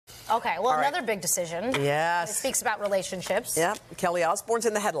Okay, well, another big decision. Yes. It speaks about relationships. Yep. Kelly Osbourne's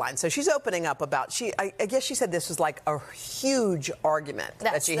in the headline. So she's opening up about, I guess she said this was like a huge argument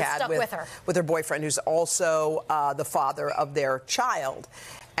that she had with her boyfriend, who's also the father of their child.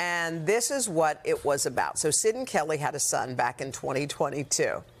 And this is what it was about. So Sid and Kelly had a son back in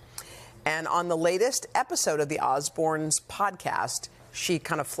 2022. And on the latest episode of the Osbourne's podcast, she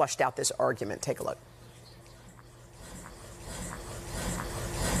kind of flushed out this argument. Take a look.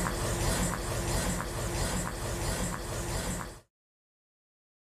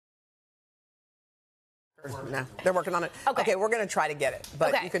 No, they're working on it. Okay, we're going to try to get it,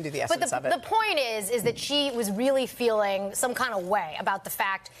 but you can do the essence of it. The point is that she was really feeling some kind of way about the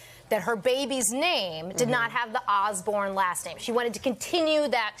fact that her baby's name did not have the Osbourne last name. She wanted to continue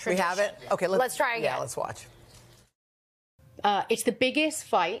that tradition. We have it? Okay, let's try again. Yeah, let's watch. It's the biggest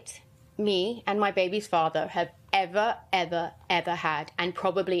fight me and my baby's father have ever had, and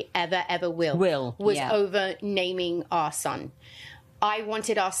probably ever will. Was over naming our son. I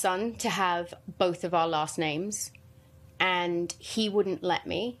wanted our son to have both of our last names, and he wouldn't let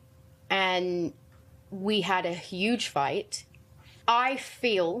me. And we had a huge fight. I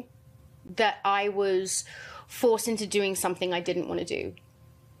feel that I was forced into doing something I didn't want to do.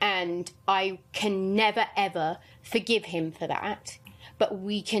 And I can never, ever forgive him for that. But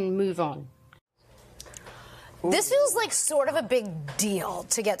we can move on. This feels like sort of a big deal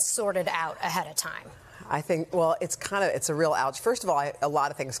to get sorted out ahead of time. I think, well, it's a real ouch. First of all, a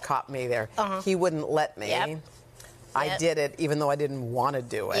lot of things caught me there. He wouldn't let me. I did it even though I didn't want to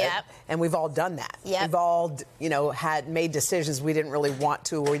do it. And we've all done that. We've all, made decisions we didn't really want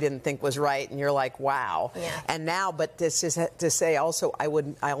to or we didn't think was right, and you're like, wow. And now, but this is to say also,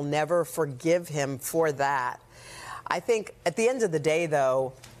 I'll never forgive him for that. I think at the end of the day,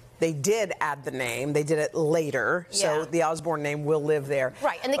 though, they did add the name. They did it later, so the Osbourne name will live there.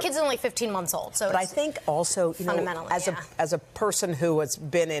 Right, and the kid's only 15 months old, so. But I think also, as a person who has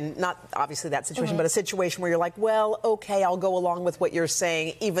been in, not obviously that situation, but a situation where you're like, well, okay, I'll go along with what you're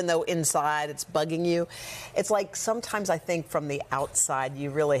saying, even though inside it's bugging you. It's like sometimes I think from the outside,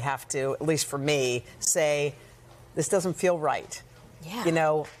 you really have to, at least for me, say, this doesn't feel right.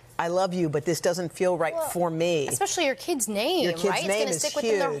 I love you, but this doesn't feel right for me. Especially your kid's name, your kid's right? Name it's is going to stick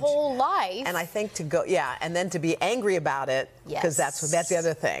with them their whole life. And I think and then to be angry about it, because that's the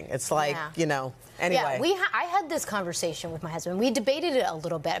other thing. It's like, anyway. Yeah, I had this conversation with my husband. We debated it a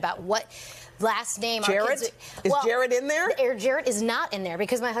little bit about what last name Jarrett? Our kids... Is Jarrett in there? Jarrett is not in there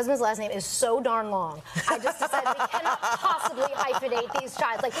because my husband's last name is so darn long. I just decided we cannot possibly hyphenate these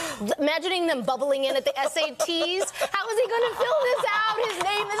child. Like, imagining them bubbling in at the SATs. How is he going to fill this out? His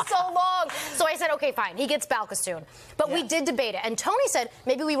name is so long. So I said, okay, fine. He gets Balkastoon. But we did debate it. And Tony said,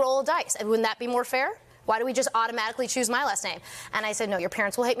 maybe we roll a dice. And wouldn't that be more fair? Why do we just automatically choose my last name? And I said, no, your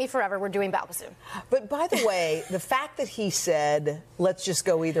parents will hate me forever. We're doing Balkastoon. But by the way, the fact that he said, let's just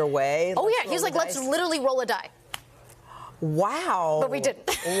go either way. Oh, yeah. He's like, let's literally roll a die. Wow. But we didn't.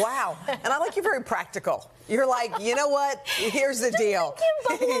 Wow. And I like you're very practical. You're like, you know what? Here's the deal.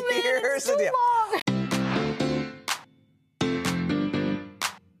 Here's the deal.